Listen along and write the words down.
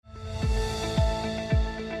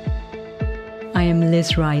I am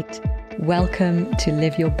Liz Wright. Welcome to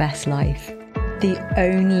Live Your Best Life. The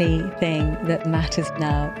only thing that matters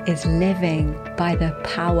now is living by the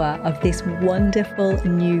power of this wonderful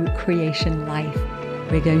new creation life.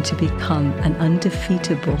 We're going to become an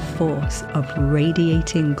undefeatable force of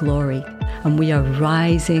radiating glory, and we are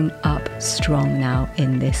rising up strong now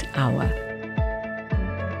in this hour.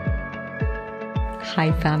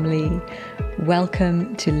 Hi family,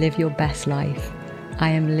 welcome to Live Your Best Life. I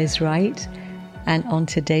am Liz Wright, and on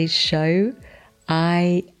today's show,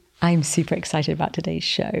 I'm super excited about today's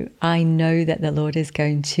show. I know that the Lord is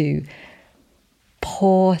going to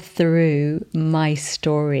pour through my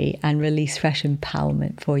story and release fresh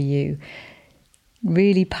empowerment for you,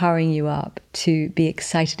 really powering you up to be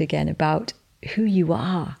excited again about who you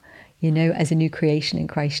are, as a new creation in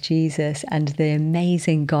Christ Jesus, and the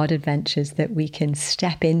amazing God adventures that we can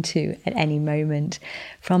step into at any moment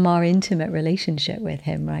from our intimate relationship with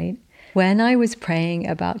Him, right? When I was praying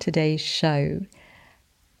about today's show,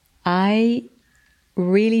 I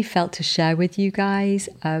really felt to share with you guys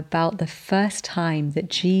about the first time that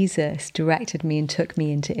Jesus directed me and took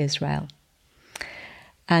me into Israel,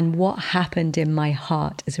 and what happened in my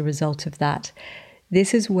heart as a result of that.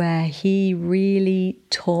 This is where He really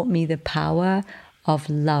taught me the power of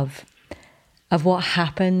love, of what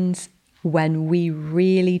happens when we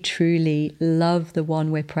really, truly love the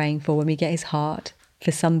one we're praying for, when we get His heart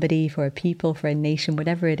for somebody, for a people, for a nation,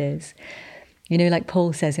 whatever it is. Like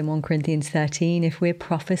Paul says in 1 Corinthians 13, if we're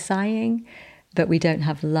prophesying, but we don't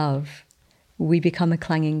have love, we become a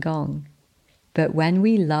clanging gong. But when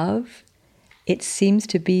we love, it seems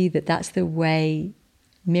to be that that's the way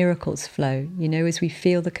miracles flow. As we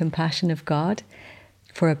feel the compassion of God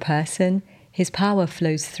for a person, His power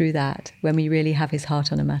flows through that when we really have His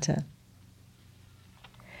heart on a matter.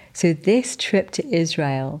 So this trip to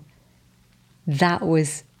Israel, that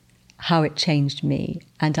was how it changed me.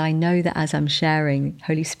 And I know that as I'm sharing,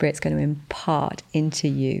 Holy Spirit's going to impart into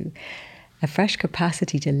you a fresh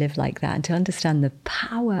capacity to live like that and to understand the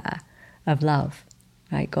power of love,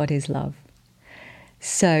 right? God is love.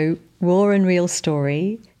 So, raw and real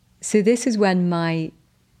story. So this is when my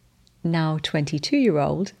now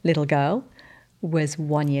 22-year-old little girl was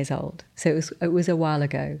 1 year old. So it was a while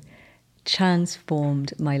ago.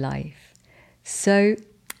 Transformed my life. So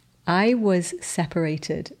I was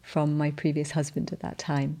separated from my previous husband at that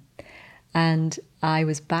time, and I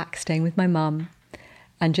was back staying with my mum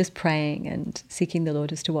and just praying and seeking the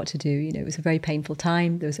Lord as to what to do. It was a very painful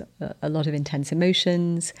time. There was a lot of intense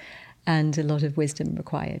emotions and a lot of wisdom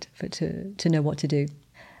required to know what to do.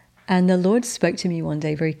 And the Lord spoke to me one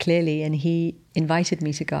day very clearly, and He invited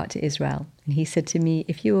me to go out to Israel. And He said to me,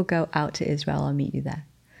 if you will go out to Israel, I'll meet you there.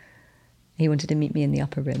 He wanted to meet me in the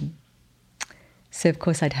upper room. So, of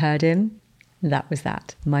course, I'd heard Him. That was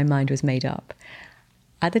that. My mind was made up.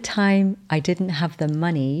 At the time, I didn't have the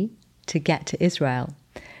money to get to Israel.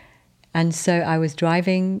 And so I was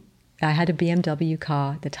driving. I had a BMW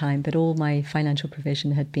car at the time, but all my financial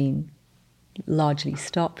provision had been largely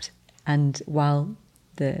stopped, and while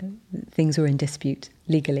the things were in dispute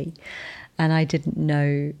legally, and I didn't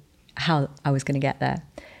know how I was going to get there.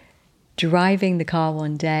 Driving the car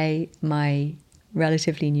one day, my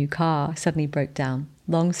relatively new car suddenly broke down.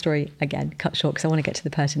 Long story, again, cut short, because I want to get to the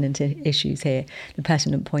pertinent issues here, the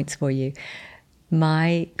pertinent points for you.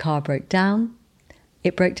 My car broke down.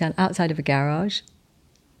 It broke down outside of a garage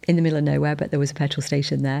in the middle of nowhere, but there was a petrol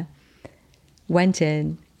station there. Went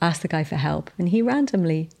in, asked the guy for help, and he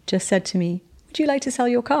randomly just said to me, would you like to sell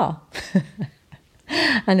your car?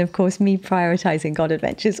 And of course, me prioritizing God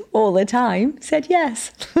adventures all the time, said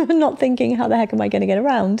yes, not thinking how the heck am I going to get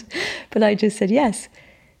around? But I just said yes.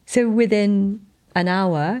 So within an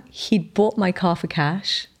hour, he'd bought my car for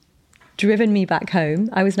cash, driven me back home.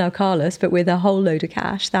 I was now carless, but with a whole load of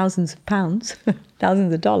cash, thousands of pounds,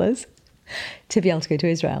 thousands of dollars, to be able to go to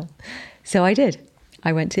Israel. So I did.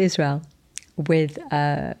 I went to Israel with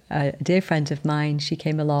a dear friend of mine. She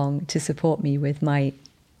came along to support me with my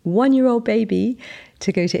 1-year-old baby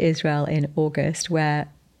to go to Israel in August, where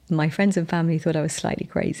my friends and family thought I was slightly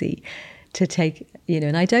crazy to take,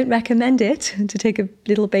 and I don't recommend it, to take a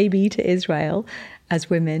little baby to Israel as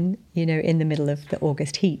women, in the middle of the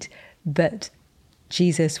August heat. But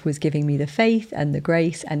Jesus was giving me the faith and the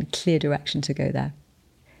grace and clear direction to go there.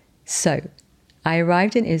 So I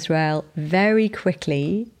arrived in Israel very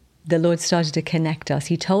quickly. The Lord started to connect us.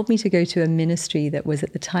 He told me to go to a ministry that was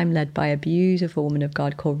at the time led by a beautiful woman of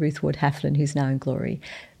God called Ruth Ward Heflin, who's now in glory.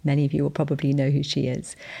 Many of you will probably know who she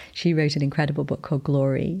is. She wrote an incredible book called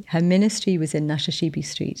Glory. Her ministry was in Nashashibi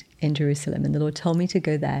Street in Jerusalem, and the Lord told me to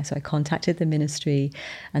go there. So I contacted the ministry,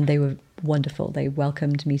 and they were wonderful. They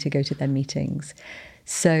welcomed me to go to their meetings.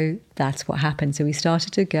 So that's what happened. So we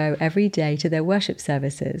started to go every day to their worship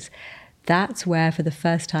services. That's where, for the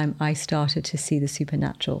first time, I started to see the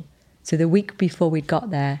supernatural. So the week before we got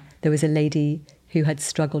there was a lady who had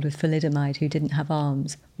struggled with thalidomide, who didn't have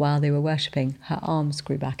arms. While they were worshipping, her arms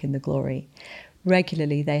grew back in the glory.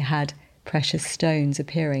 Regularly, they had precious stones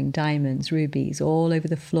appearing, diamonds, rubies, all over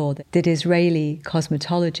the floor that Israeli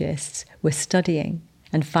cosmetologists were studying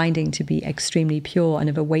and finding to be extremely pure and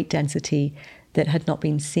of a weight density that had not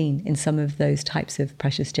been seen in some of those types of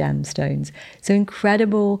precious gemstones. So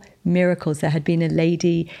incredible miracles. There had been a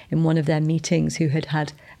lady in one of their meetings who had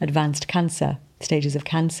had advanced cancer, stages of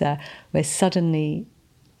cancer, where suddenly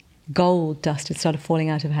gold dust had started falling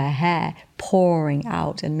out of her hair, pouring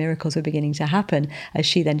out, and miracles were beginning to happen as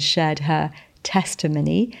she then shared her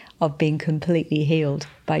testimony of being completely healed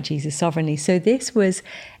by Jesus sovereignly. So this was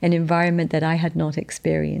an environment that I had not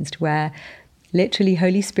experienced, where literally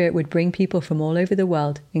Holy Spirit would bring people from all over the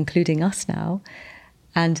world, including us now,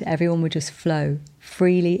 and everyone would just flow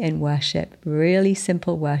freely in worship, really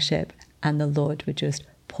simple worship, and the Lord would just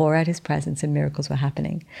pour out his presence and miracles were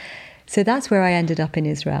happening. So that's where I ended up in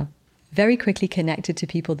Israel. Very quickly connected to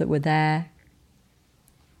people that were there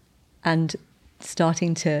and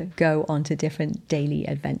starting to go on to different daily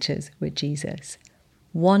adventures with Jesus.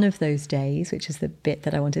 One of those days, which is the bit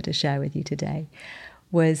that I wanted to share with you today,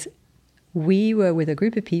 was we were with a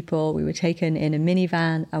group of people. We were taken in a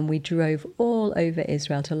minivan and we drove all over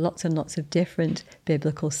Israel to lots and lots of different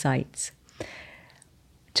biblical sites.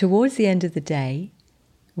 Towards the end of the day,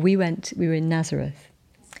 we were in Nazareth.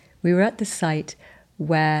 We were at the site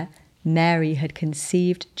where Mary had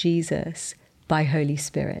conceived Jesus by Holy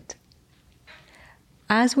Spirit.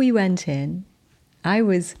 As we went in, I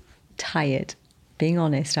was tired. Being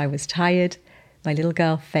honest, I was tired. My little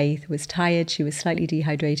girl, Faith, was tired. She was slightly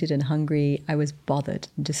dehydrated and hungry. I was bothered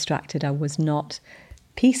and distracted. I was not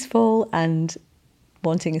peaceful and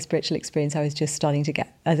wanting a spiritual experience. I was just starting to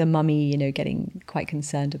get, as a mummy, getting quite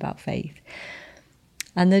concerned about Faith.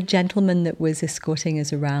 And the gentleman that was escorting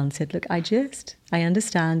us around said, look, I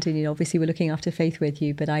understand, and obviously we're looking after Faith with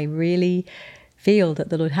you, but I really feel that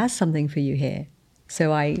the Lord has something for you here.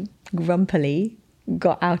 So I grumpily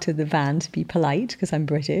got out of the van to be polite, because I'm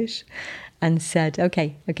British, and said,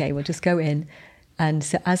 okay, we'll just go in. And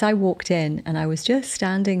so as I walked in, and I was just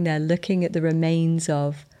standing there looking at the remains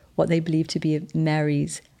of what they believed to be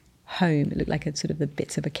Mary's home. It looked like a sort of the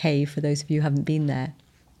bits of a cave, for those of you who haven't been there.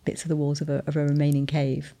 Bits of the walls of a remaining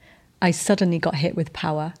cave. I suddenly got hit with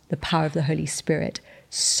power, the power of the Holy Spirit,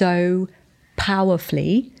 so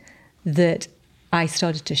powerfully that I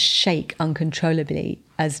started to shake uncontrollably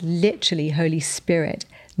as literally Holy Spirit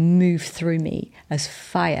moved through me as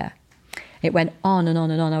fire. It went on and on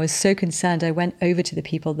and on. I was so concerned. I went over to the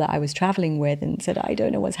people that I was traveling with and said, I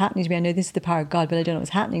don't know what's happening to me. I know this is the power of God, but I don't know what's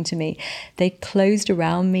happening to me. They closed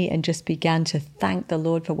around me and just began to thank the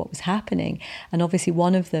Lord for what was happening. And obviously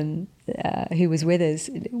one of them who was with us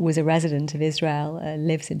was a resident of Israel,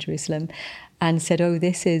 lives in Jerusalem, and said,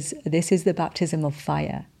 this is the baptism of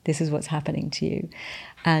fire. This is what's happening to you.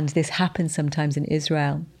 And this happens sometimes in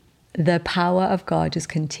Israel. The power of God just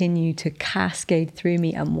continued to cascade through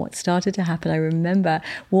me. And what started to happen, I remember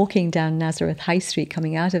walking down Nazareth High Street,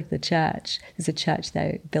 coming out of the church. There's a church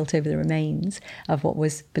there built over the remains of what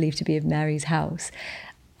was believed to be of Mary's house.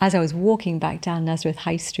 As I was walking back down Nazareth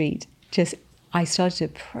High Street, I started to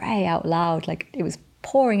pray out loud, like it was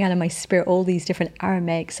pouring out of my spirit, all these different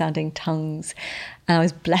Aramaic sounding tongues. And I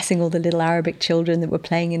was blessing all the little Arabic children that were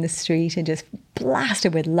playing in the street and just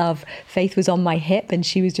blasted with love. Faith was on my hip and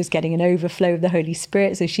she was just getting an overflow of the Holy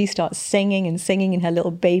Spirit. So she starts singing in her little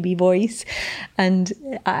baby voice. And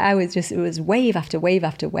it was wave after wave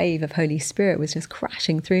after wave of Holy Spirit was just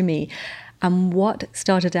crashing through me. And what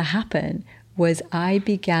started to happen was I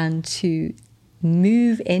began to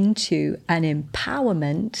move into an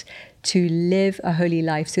empowerment to live a holy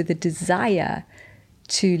life. So the desire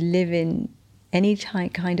to live in any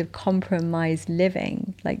kind of compromised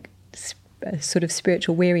living, like a sort of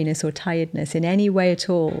spiritual weariness or tiredness in any way at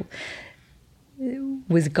all,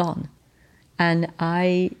 was gone. And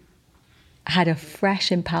I had a fresh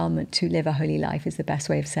empowerment to live a holy life, is the best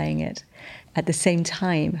way of saying it. At the same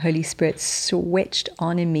time, Holy Spirit switched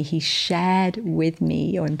on in me. He shared with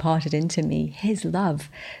me, or imparted into me, his love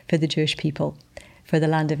for the Jewish people, for the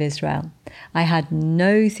land of Israel. I had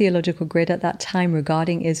no theological grid at that time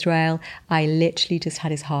regarding Israel. I literally just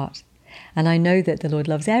had his heart. And I know that the Lord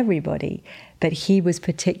loves everybody, But he was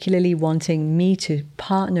particularly wanting me to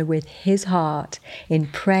partner with his heart in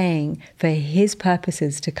praying for his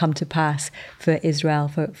purposes to come to pass for Israel,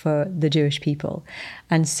 for the Jewish people.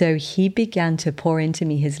 And so he began to pour into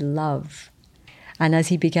me his love. And as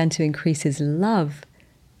he began to increase his love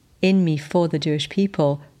in me for the Jewish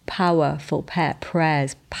people, powerful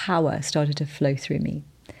prayers, power started to flow through me.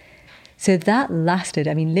 So that lasted,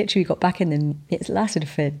 literally it lasted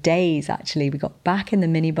for days actually. We got back in the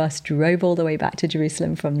minibus, drove all the way back to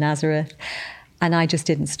Jerusalem from Nazareth, and I just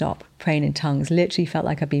didn't stop praying in tongues. Literally felt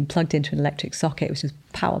like I'd been plugged into an electric socket. It was just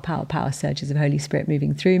power surges of Holy Spirit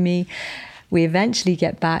moving through me. We eventually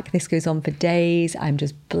get back. This goes on for days. I'm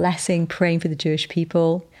just blessing, praying for the Jewish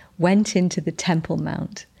people. Went into the Temple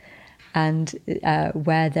Mount, and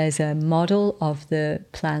where there's a model of the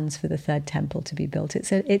plans for the third temple to be built.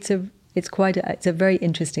 It's a very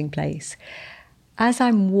interesting place. As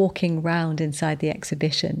I'm walking around inside the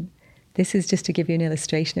exhibition, this is just to give you an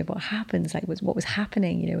illustration of what happens, like what was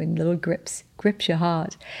happening, in little grips your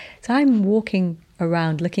heart. So I'm walking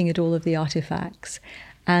around looking at all of the artifacts,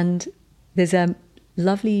 and there's a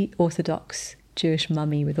lovely Orthodox Jewish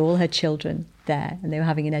mummy with all her children there, and they were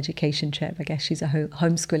having an education trip. I guess she's a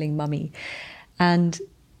homeschooling mummy. And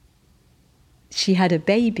she had a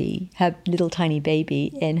baby, her little tiny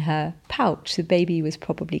baby, in her pouch. The baby was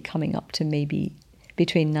probably coming up to maybe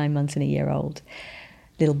between 9 months and a year old,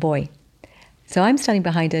 little boy. So I'm standing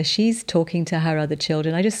behind her. She's talking to her other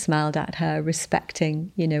children. I just smiled at her,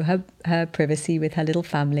 respecting, her privacy with her little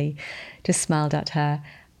family. Just smiled at her.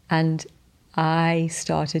 And I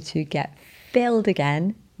started to get filled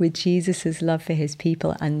again with Jesus's love for his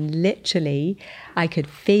people. And literally, I could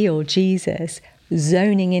feel Jesus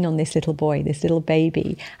zoning in on this little boy, this little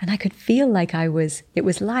baby. And I could feel like it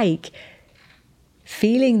was like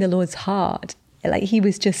feeling the Lord's heart. Like he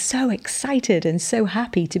was just so excited and so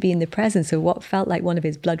happy to be in the presence of what felt like one of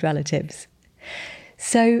his blood relatives.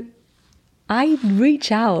 So I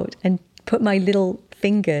reach out and put my little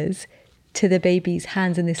fingers to the baby's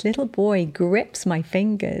hands, and this little boy grips my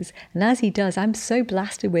fingers. And as he does, I'm so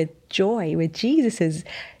blasted with joy, with Jesus's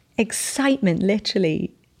excitement,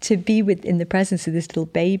 literally, to be in the presence of this little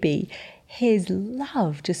baby. His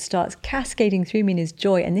love just starts cascading through me in his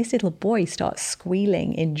joy, and this little boy starts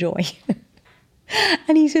squealing in joy.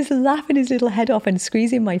 And he's just laughing his little head off and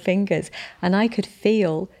squeezing my fingers. And I could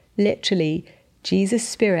feel literally Jesus'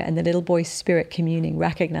 spirit and the little boy's spirit communing,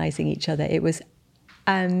 recognizing each other. It was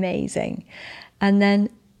amazing. And then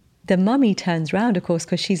the mummy turns round, of course,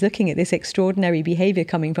 because she's looking at this extraordinary behavior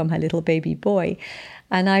coming from her little baby boy.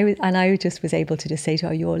 And I just was able to just say to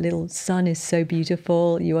her, your little son is so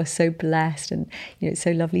beautiful. You are so blessed. And, it's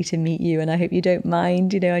so lovely to meet you. And I hope you don't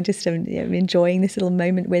mind. I just am enjoying this little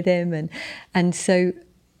moment with him. And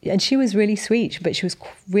she was really sweet, but she was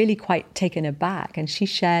really quite taken aback. And she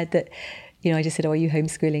shared that, I just said, are you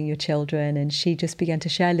homeschooling your children? And she just began to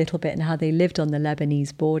share a little bit on how they lived on the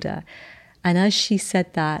Lebanese border. And as she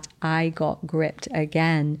said that, I got gripped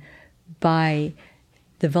again by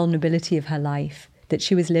the vulnerability of her life, that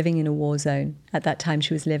she was living in a war zone. At that time,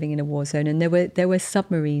 she was living in a war zone. And there were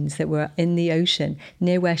submarines that were in the ocean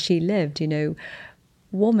near where she lived,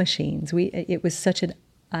 war machines. It was such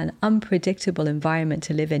an unpredictable environment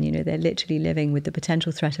to live in. They're literally living with the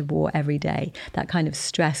potential threat of war every day. That kind of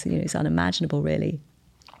stress, it's unimaginable, really.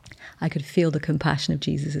 I could feel the compassion of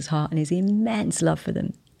Jesus' heart and his immense love for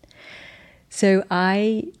them. So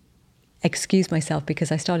I excused myself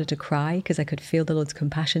because I started to cry because I could feel the Lord's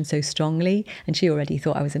compassion so strongly. And she already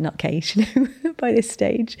thought I was a nutcase, by this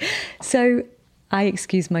stage. So I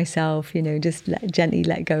excused myself, just gently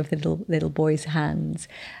let go of the little boy's hands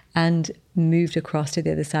and moved across to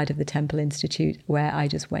the other side of the Temple Institute, where I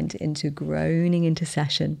just went into groaning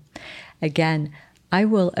intercession. Again, I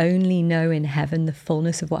will only know in heaven the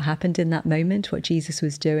fullness of what happened in that moment, what Jesus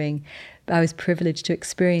was doing. But I was privileged to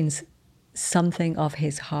experience something of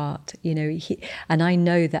his heart, and I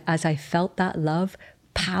know that as I felt that love,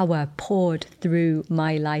 power poured through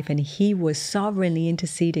my life, and he was sovereignly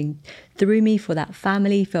interceding through me for that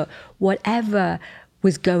family, for whatever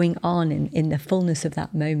was going on in the fullness of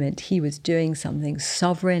that moment. He was doing something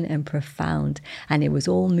sovereign and profound, and it was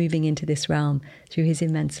all moving into this realm through his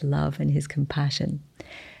immense love and his compassion.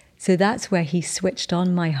 So that's where he switched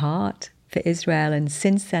on my heart for Israel, and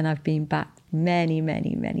since then I've been back many,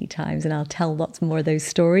 many, many times, and I'll tell lots more of those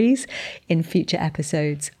stories in future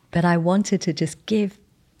episodes. But I wanted to just give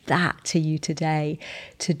that to you today,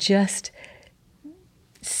 to just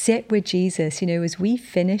sit with Jesus. As we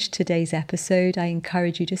finish today's episode, I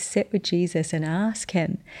encourage you to sit with Jesus and ask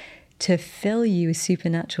him to fill you with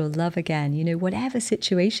supernatural love again, whatever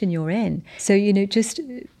situation you're in. So, just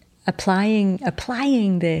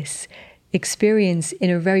applying this experience in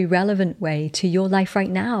a very relevant way to your life right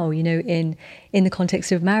now, in the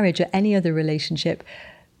context of marriage or any other relationship.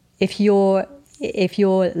 If your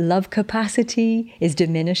love capacity is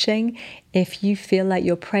diminishing, if you feel like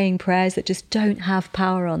you're praying prayers that just don't have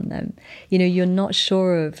power on them, you're not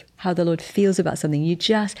sure of how the Lord feels about something,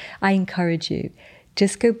 I encourage you,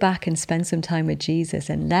 just go back and spend some time with Jesus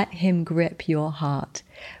and let him grip your heart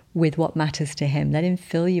with what matters to him. Let him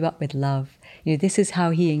fill you up with love. This is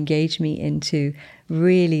how he engaged me into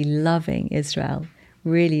really loving Israel,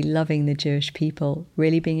 really loving the Jewish people,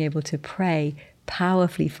 really being able to pray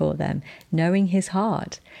powerfully for them, knowing his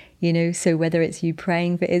heart. So whether it's you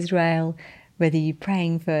praying for Israel, whether you're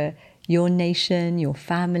praying for your nation, your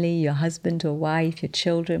family, your husband or wife, your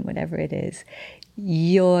children, whatever it is,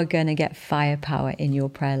 you're going to get firepower in your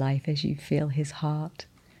prayer life as you feel his heart.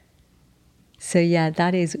 So yeah,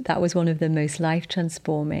 that was one of the most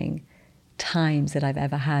life-transforming times that I've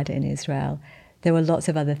ever had in Israel. There were lots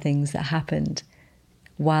of other things that happened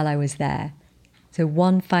while I was there. So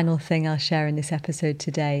one final thing I'll share in this episode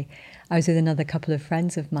today. I was with another couple of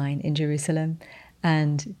friends of mine in Jerusalem,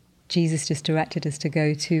 and Jesus just directed us to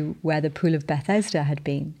go to where the pool of Bethesda had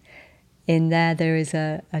been. In there is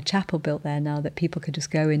a chapel built there now that people could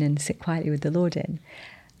just go in and sit quietly with the Lord in.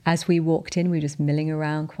 As we walked in, we were just milling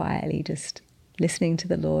around quietly, just listening to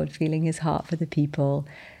the Lord, feeling his heart for the people.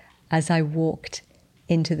 As I walked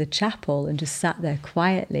into the chapel and just sat there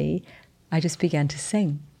quietly, I just began to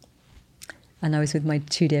sing. And I was with my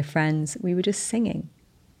two dear friends. We were just singing,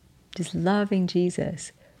 just loving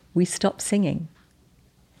Jesus. We stopped singing,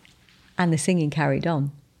 and the singing carried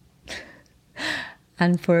on.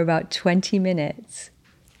 And for about 20 minutes,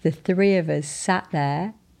 the three of us sat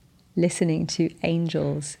there listening to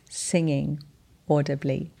angels singing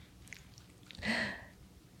audibly.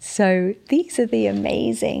 So these are the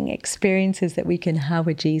amazing experiences that we can have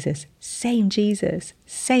with Jesus. Same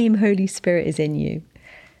Holy Spirit is in you.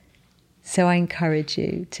 So I encourage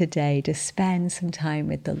you today to spend some time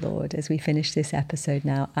with the Lord as we finish this episode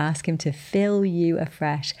now. Ask him to fill you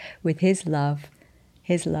afresh with his love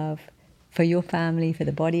for your family, for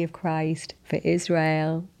the body of Christ, for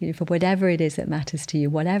Israel, for whatever it is that matters to you,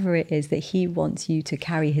 whatever it is that he wants you to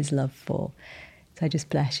carry his love for. So I just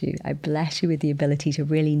bless you. I bless you with the ability to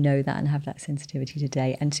really know that and have that sensitivity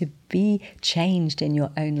today, and to be changed in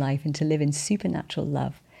your own life and to live in supernatural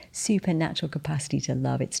love, supernatural capacity to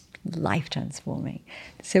love. It's life transforming.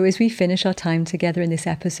 So as we finish our time together in this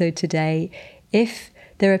episode today, if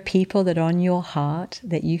there are people that are on your heart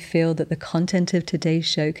that you feel that the content of today's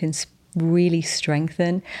show can really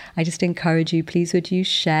strengthen, I just encourage you, please, would you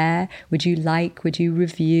share, would you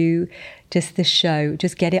review just the show,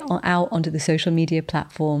 just get it out onto the social media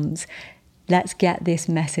platforms. Let's get this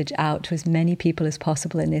message out to as many people as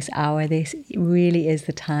possible in this hour. This really is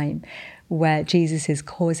the time where Jesus is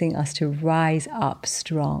causing us to rise up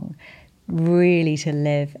strong, really to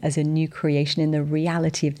live as a new creation in the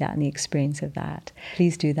reality of that and the experience of that.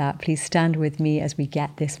 Please do that. Please stand with me as we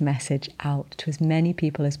get this message out to as many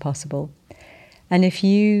people as possible. And if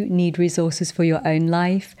you need resources for your own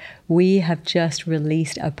life, we have just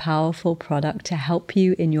released a powerful product to help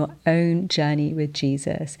you in your own journey with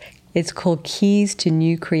Jesus. It's called Keys to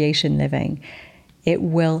New Creation Living. It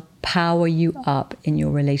will power you up in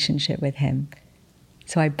your relationship with him.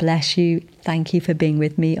 So I bless you. Thank you for being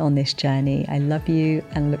with me on this journey. I love you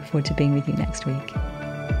and look forward to being with you next week.